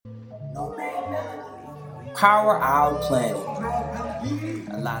No man melody. Power our planet.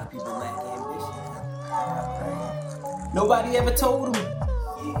 A lot of people lack ambition. Nobody ever told them.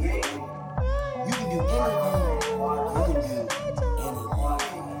 You can do anything. You can do anything.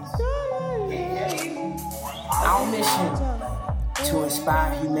 Our mission to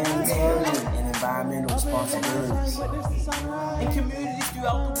inspire humanitarian and environmental responsibilities in communities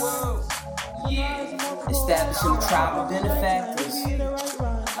throughout the world. Establishing tribal benefactors.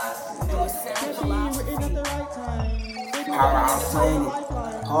 Power Our Planet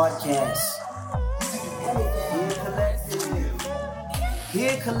podcast.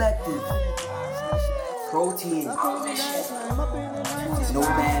 Here collective. Protein. No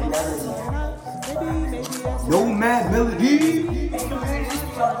mad melody. No mad melody.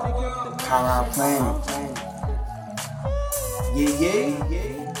 Power Our Planet. Yeah.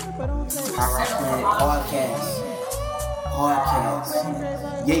 Power Our Planet podcast.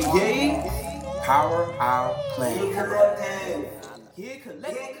 Yeah. Power Our Planet.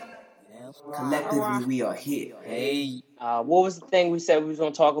 Collectively, we are here. Hey, what was the thing we said we was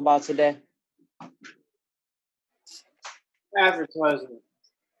going to talk about today? Advertisement.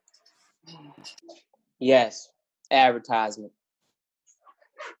 Yes, advertisement.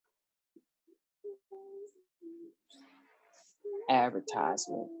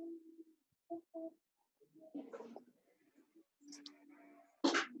 Advertisement.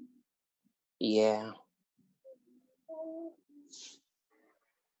 Yeah.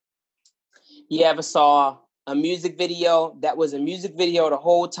 You ever saw a music video that was a music video the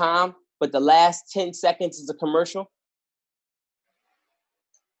whole time, but the last 10 seconds is a commercial?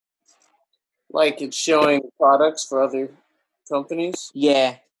 Like it's showing products for other companies?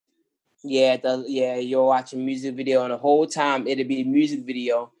 Yeah. You're watching a music video and the whole time it'll be a music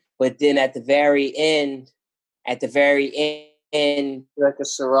video, but then at the very end, like a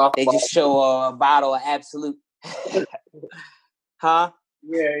Ciroc they just show a bottle of Absolute. Huh?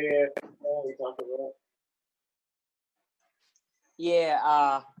 Yeah. Yeah,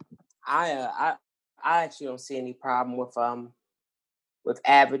 I actually don't see any problem with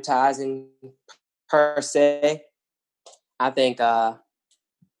advertising per se. I think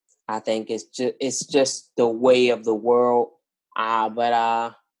it's just the way of the world. But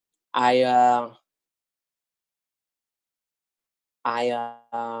I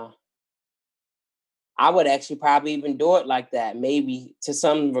would actually probably even do it like that, maybe to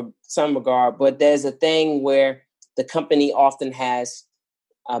some regard. But there's a thing where the company often has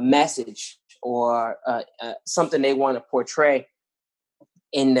a message or something they want to portray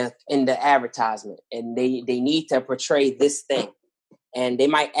in the advertisement, and they need to portray this thing, and they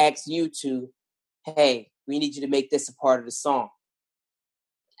might ask you to, hey, we need you to make this a part of the song,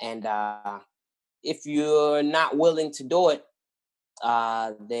 and if you're not willing to do it,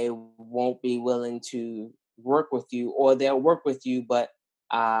 they won't be willing to work with you, or they'll work with you, but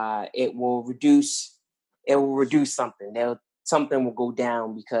it will reduce something. Something will go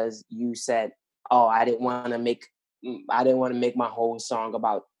down because you said, oh, I didn't want to make my whole song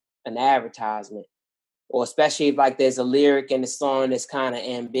about an advertisement. Or especially if like there's a lyric in the song that's kind of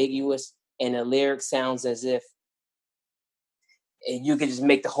ambiguous and the lyric sounds as if you could just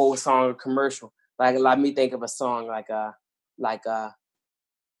make the whole song a commercial. Like, let me think of a song like I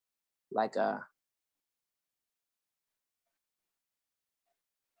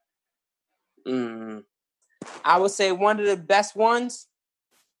would say one of the best ones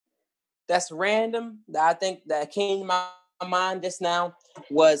that's random that I think that came to my mind just now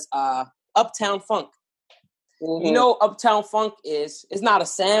was Uptown Funk. Mm-hmm. You know, Uptown Funk is not a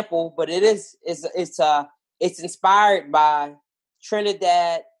sample, but it's inspired by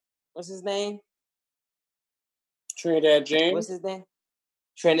Trinidad. What's his name? Trinidad James. What's his name?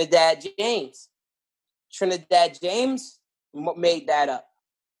 Trinidad James. Trinidad James made that up.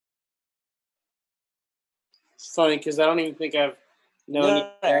 It's funny because I don't even think I've known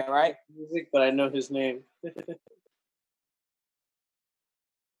right? music, but I know his name.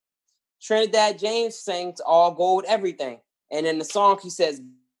 Trinidad James sings "All Gold, Everything," and in the song he says,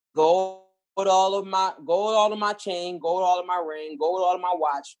 "Gold all of my chain, gold all of my ring, gold all of my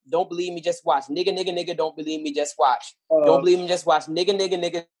watch. Don't believe me, just watch. Nigga, don't believe me, just watch. Don't believe me, just watch.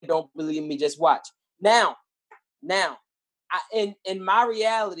 Nigga, don't believe me, just watch." Now, in my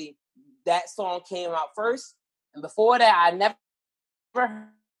reality, that song came out first, and before that, I never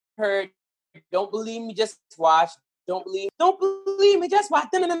heard "Don't believe me, just watch." Don't believe me, just watch.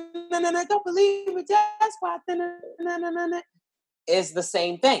 Don't believe me, just watch. It's the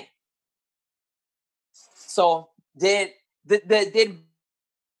same thing. So did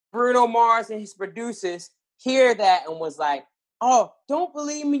Bruno Mars and his producers hear that and was like, oh, don't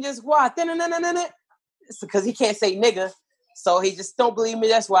believe me, just watch. It's because he can't say nigga. So he just, don't believe me,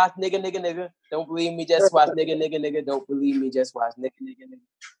 just watch. Nigga. Don't believe me, just watch. Nigga. Don't believe me, just watch. Nigga.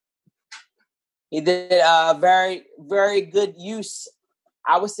 He did very, very good use.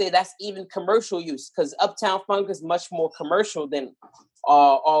 I would say that's even commercial use, because Uptown Funk is much more commercial than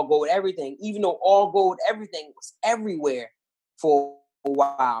All Gold Everything, even though All Gold Everything was everywhere for a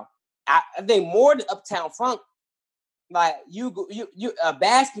while. I think more than Uptown Funk. Like you a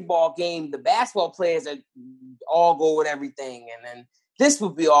basketball game, the basketball players are all go with everything, and then this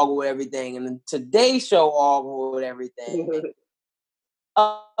would be all go with everything, and then today's show all go with everything.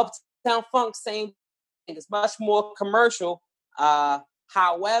 Uptown Funk, same thing. It's much more commercial. However,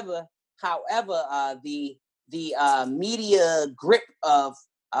 the media grip of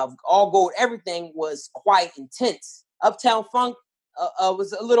all go with everything was quite intense. Uptown Funk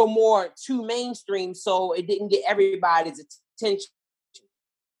was a little more too mainstream, so it didn't get everybody's attention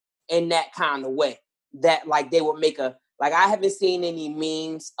in that kind of way. That like they would make I haven't seen any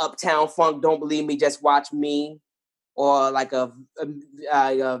memes. Uptown Funk, don't believe me, just watch me, or like a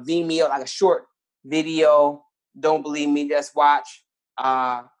Vimeo, like a short video. Don't believe me, just watch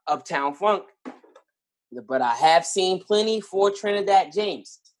Uptown Funk. But I have seen plenty for Trinidad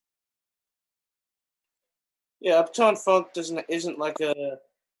James. Yeah, Uptown Funk isn't like a.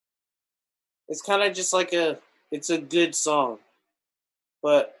 It's kind of just like it's a good song,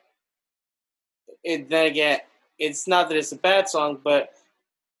 but then again, it's not that it's a bad song, but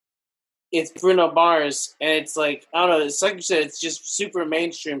it's Bruno Mars, and it's like, I don't know. It's like you said, it's just super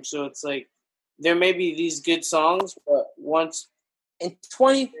mainstream. So it's like there may be these good songs, but once in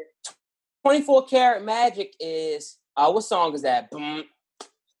 24 Karat Magic is what song is that?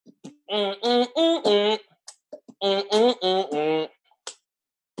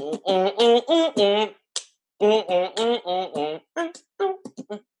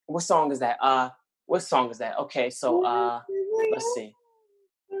 What song is that? What song is that? Okay, so let's see.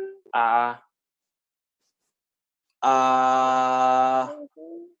 Actually,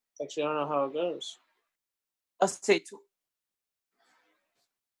 I don't know how it goes. Let's see.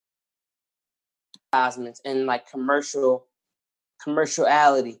 And like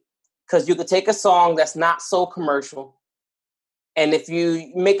commerciality, because you could take a song that's not so commercial, and if you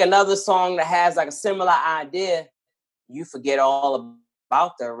make another song that has like a similar idea, you forget all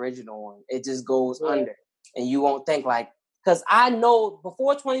about the original one. It just goes under, and you won't think like, because I know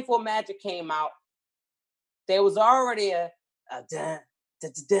before 24 Magic came out, there was already a dun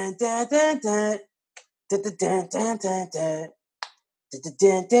dun dun dun dun dun dun dun dun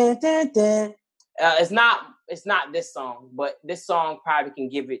dun dun dun dun. It's not this song, but this song probably can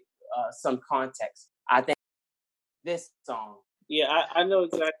give it some context. I think this song. Yeah, I know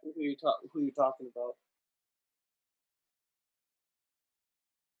exactly who you're talking about.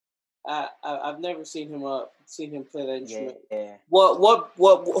 I've never seen him play that instrument. Yeah. What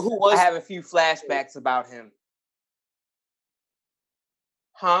who was? I have a few flashbacks about him.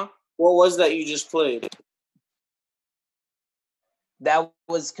 Huh? What was that you just played? That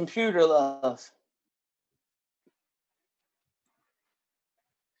was Computer Love,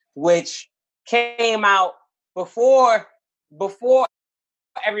 which came out before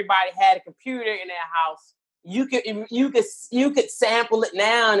everybody had a computer in their house. You could sample it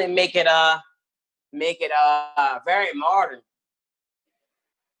now and make it very modern.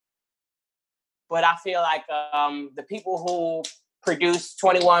 But I feel like the people who produced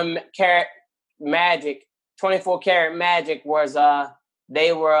 24 Karat Magic was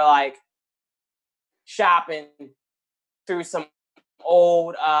they were like shopping through some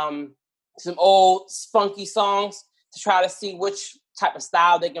old funky songs to try to see which type of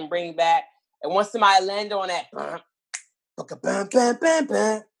style they can bring back. And once somebody landed on that,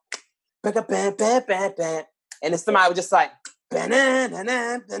 and then somebody was just like, and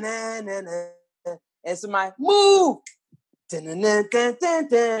somebody move.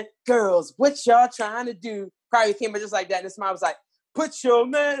 Girls, what y'all trying to do? Probably came just like that, and then somebody was like, put your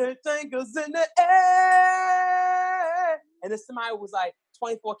middle fingers in the air. And then somebody was like,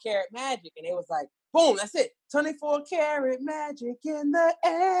 24 Karat Magic, and it was like, boom, that's it. 24 Karat Magic in the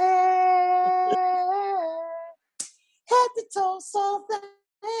air. Head to toe, so fast.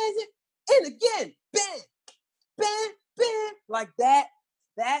 And again, bam, bam, bam. Like that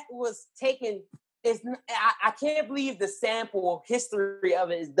was taken. I can't believe the sample history of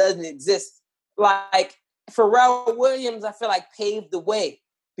it doesn't exist. Like Pharrell Williams, I feel like paved the way.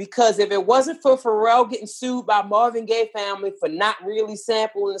 Because if it wasn't for Pharrell getting sued by Marvin Gaye family for not really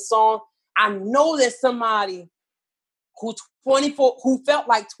sampling the song, I know there's somebody who felt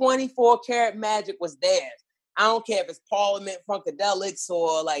like 24 Karat Magic was theirs. I don't care if it's Parliament Funkadelics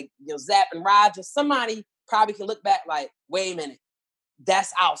or like, Zapp and Roger. Somebody probably can look back like, wait a minute,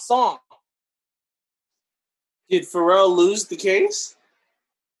 that's our song. Did Pharrell lose the case?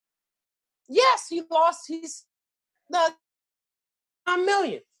 Yes, he lost his $9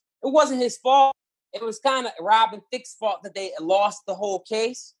 million. It wasn't his fault. It was kind of Robin Thicke's fault that they lost the whole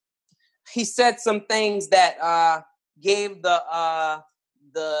case. He said some things that gave the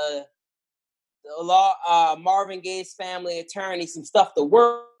law Marvin Gaye's family attorney some stuff to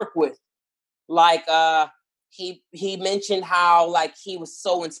work with. Like he mentioned how like he was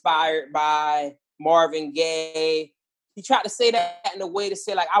so inspired by Marvin Gaye. He tried to say that in a way to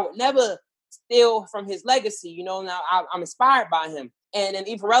say like I would never steal from his legacy. Now I'm inspired by him. And then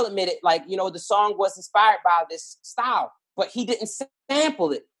Pharrell admitted like the song was inspired by this style, but he didn't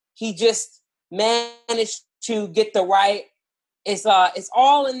sample it. He just managed to get the right. It's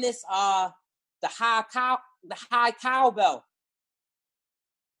all in this the high cowbell.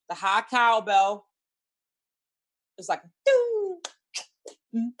 The high cowbell. It's like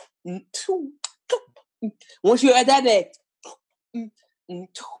once you add that day, and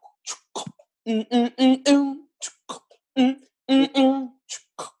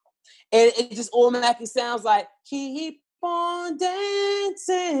it just automatically sounds like keep on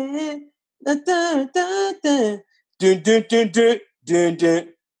dancing. Dun, dun, dun, dun. Dun, dun, dun, dun, dun,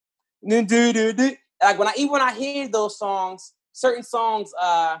 dun. Dun, dun, dun, dun. Like when I hear those songs, certain songs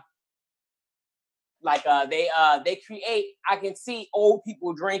they create, I can see old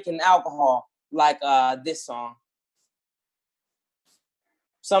people drinking alcohol like this song.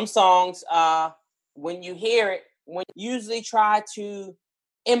 Some songs when you hear it, when you usually try to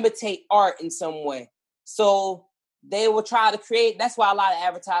imitate art in some way. So they will try to create, that's why a lot of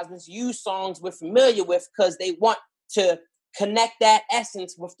advertisements use songs we're familiar with because they want to connect that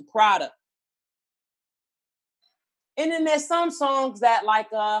essence with the product. And then there's some songs that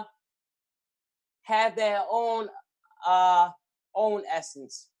like have their own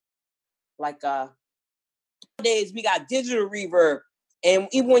essence. Like nowadays we got digital reverb. And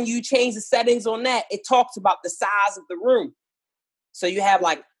even when you change the settings on that, it talks about the size of the room. So you have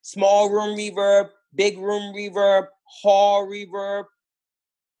like small room reverb, big room reverb, hall reverb.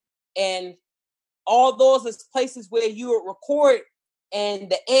 And all those are places where you would record and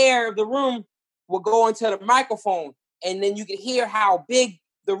the air of the room will go into the microphone. And then you could hear how big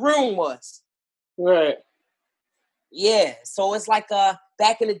the room was. Right. Yeah. So it's like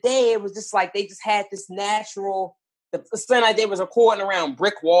back in the day, it was just like they just had this natural, the sound like they was recording around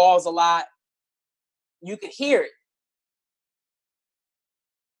brick walls a lot. You could hear it.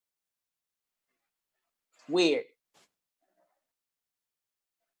 Weird.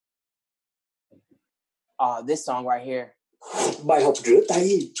 This song right here. Bài học rửa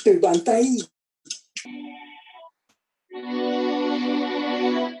tay từ bàn tay.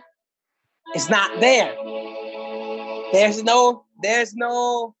 It's not there. There's no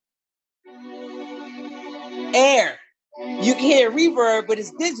air. You can hear reverb, but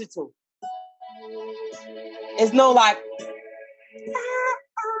it's digital. It's no like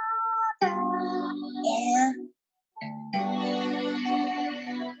air.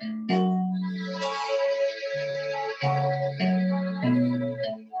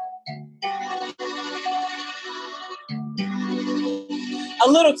 A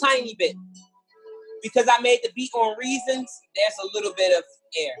little tiny bit. Because I made the beat on Reasons, there's a little bit of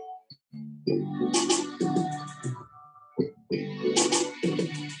air.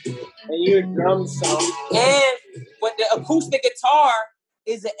 And your drum sound. And with the acoustic guitar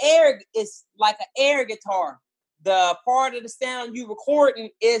is like an air guitar. The part of the sound you recording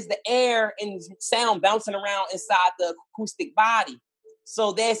is the air and sound bouncing around inside the acoustic body.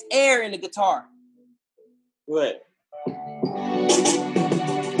 So there's air in the guitar. Right.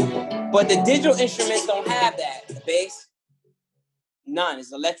 But the digital instruments don't have that. The bass, none.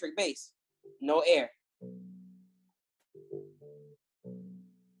 It's electric bass. No air.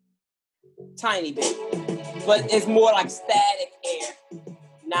 Tiny bit. But it's more like static air.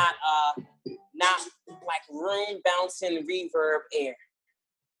 Not like room bouncing reverb air.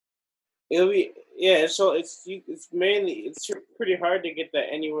 It'll be so it's pretty hard to get that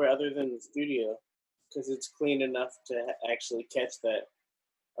anywhere other than the studio because it's clean enough to actually catch that.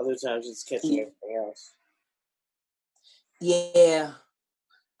 Other times it's catching everything else. Yeah.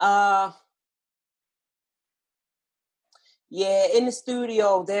 In the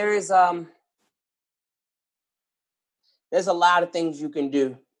studio there's a lot of things you can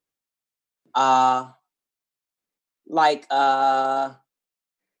do. Like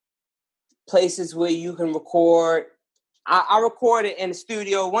places where you can record I recorded in the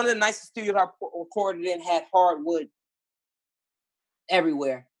studio. One of the nicest studios I recorded in had hardwood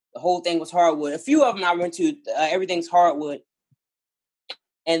everywhere. The whole thing was hardwood. A few of them I went to, everything's hardwood.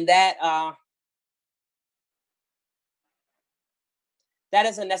 And that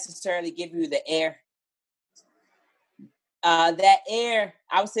doesn't necessarily give you the air. That air,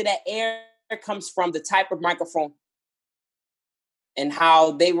 I would say that air comes from the type of microphone and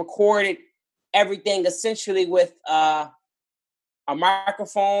how they recorded everything essentially with a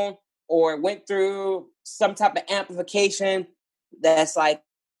microphone, or went through some type of amplification that's like,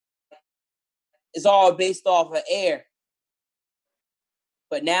 it's all based off of air.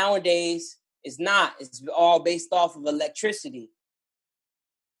 But nowadays, it's not. It's all based off of electricity.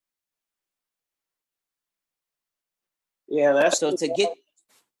 Yeah, that's so to get.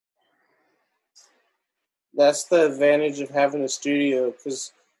 That's the advantage of having a studio,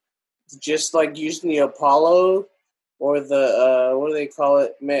 because just like using the Apollo or the what do they call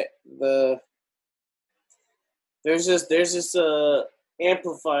it? There's this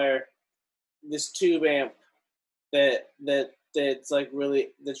amplifier, this tube amp that's like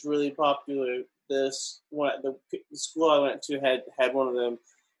really popular. The school I went to had one of them,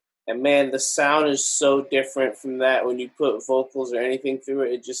 and man, the sound is so different from that. When you put vocals or anything through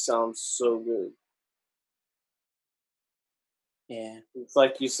it, it just sounds so good. Yeah, it's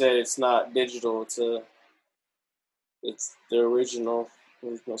like you said, it's not digital. It's the original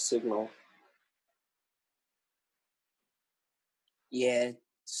signal. Yeah,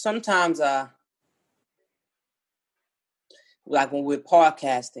 sometimes like when we're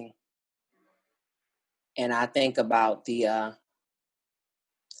podcasting, and I think about I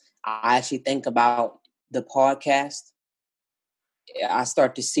actually think about the podcast. I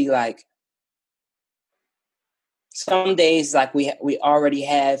start to see like some days like we already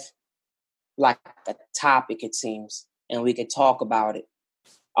have like a topic, it seems, and we could talk about it.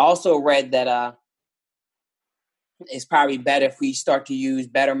 I also read that it's probably better if we start to use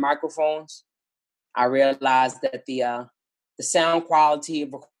better microphones. I realized that the sound quality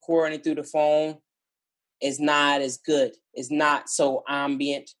of recording through the phone is not as good. It's not so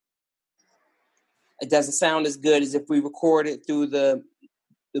ambient. It doesn't sound as good as if we record it through the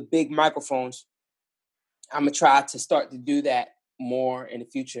big microphones. I'm gonna try to start to do that more in the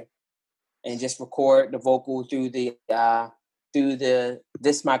future, and just record the vocal through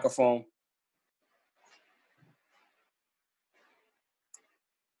this microphone.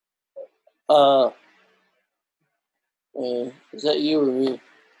 Is that you or me?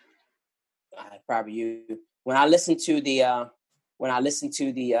 Probably you. When I listen to the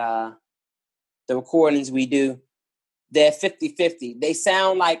recordings we do, they're 50-50. They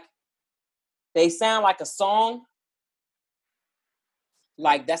sound like a song.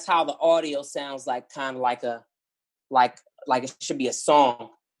 Like that's how the audio sounds, like kind of like it should be a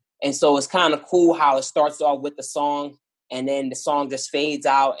song. And so it's kind of cool how it starts off with the song, and then the song just fades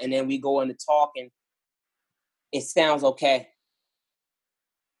out, and then we go into talking. It sounds okay.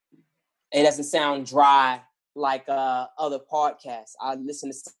 It doesn't sound dry like other podcasts. I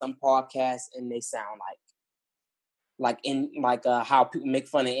listen to some podcasts and they sound like how people make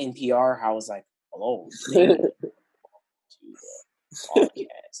fun of NPR. How it's like, hello,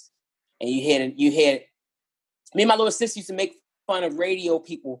 podcast, and you hear it. Me and my little sister used to make fun of radio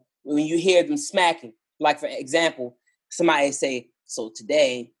people when you hear them smacking. Like, for example, somebody say, "So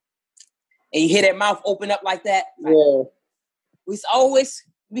today," and you hear their mouth open up like that. Yeah.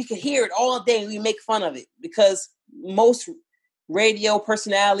 We could hear it all day. We make fun of it because most radio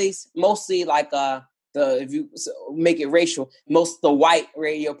personalities, mostly like if you make it racial, most of the white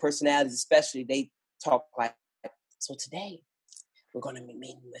radio personalities, especially, they talk like, "So today we're going to be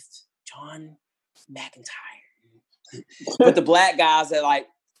meeting with John McIntyre." But the black guys are like,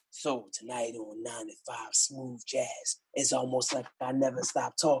 "So tonight on 9 to 5 Smooth Jazz, it's almost like I never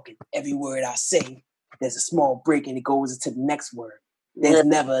stop talking. Every word I say, there's a small break and it goes into the next word. There's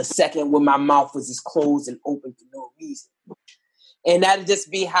never a second when my mouth was just closed and open for no reason." And that'd just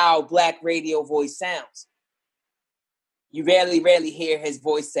be how black radio voice sounds. You rarely hear his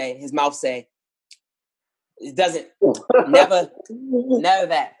mouth say. It doesn't. Never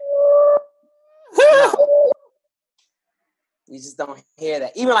that. No. You just don't hear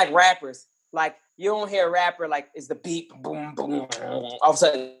that. Even like rappers, like you don't hear a rapper like it's the beat, boom, boom, all of a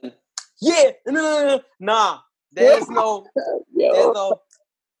sudden, yeah, nah. There's no.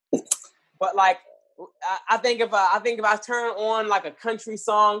 But like, I think if I turn on like a country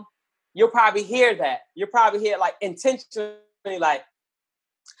song, you'll probably hear that. You'll probably hear like intentionally, like,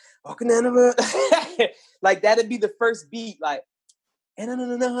 like that'd be the first beat, like,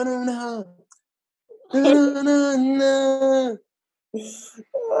 I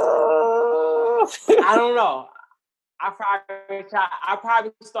don't know. I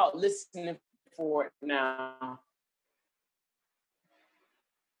probably start listening for it now.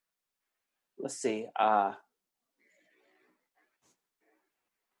 Let's see.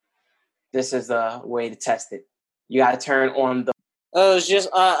 This is a way to test it. You got to turn on the. It's just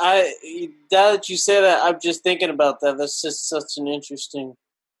now that you say that, I'm just thinking about that. That's just such an interesting.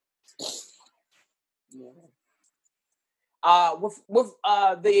 With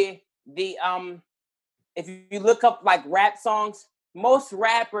the if you look up like rap songs, most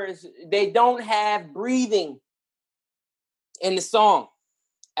rappers, they don't have breathing in the song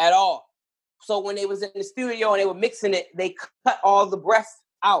at all. So when they was in the studio and they were mixing it, they cut all the breath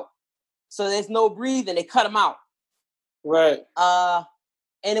out. So there's no breathing. They cut them out. Right. And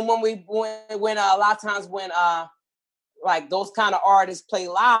then when a lot of times when like those kind of artists play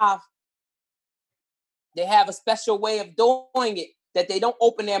live, they have a special way of doing it that they don't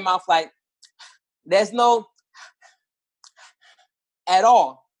open their mouth like there's no at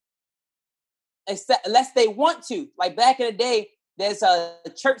all. Except unless they want to. Like back in the day, there's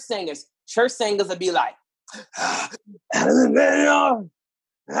church singers. Church singers would be like, I'm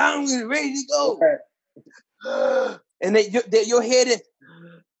ready to go. And you'll hear this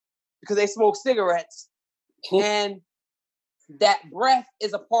because they smoke cigarettes. And that breath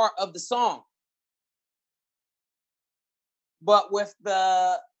is a part of the song. But with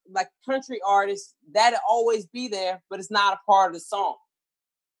the like country artists, that'll always be there, but it's not a part of the song.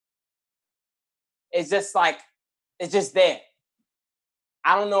 It's just like, it's just there.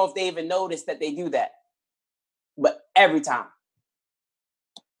 I don't know if they even notice that they do that. But every time.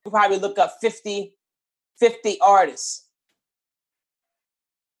 You probably look up 50 artists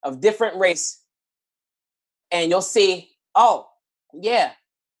of different race, and you'll see, oh, yeah,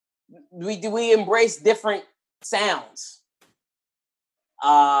 we embrace different sounds.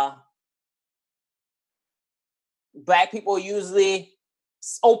 Black people usually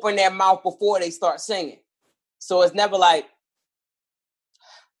open their mouth before they start singing. So it's never like,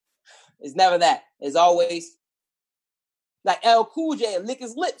 it's never that. It's always like LL Cool J lick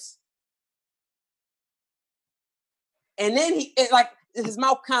his lips. And then his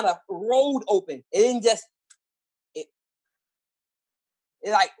mouth kind of rolled open. It didn't just, it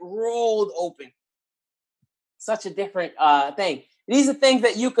like rolled open. Such a different thing. These are things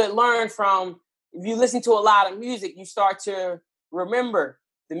that you could learn from. If you listen to a lot of music, you start to remember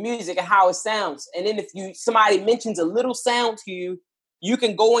the music and how it sounds. And then if somebody mentions a little sound to you, you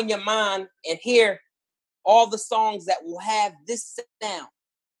can go in your mind and hear all the songs that will have this sound.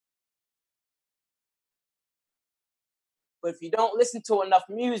 But if you don't listen to enough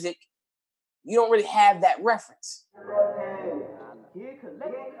music, you don't really have that reference.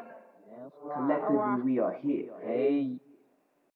 Collectively, we are here. Hey.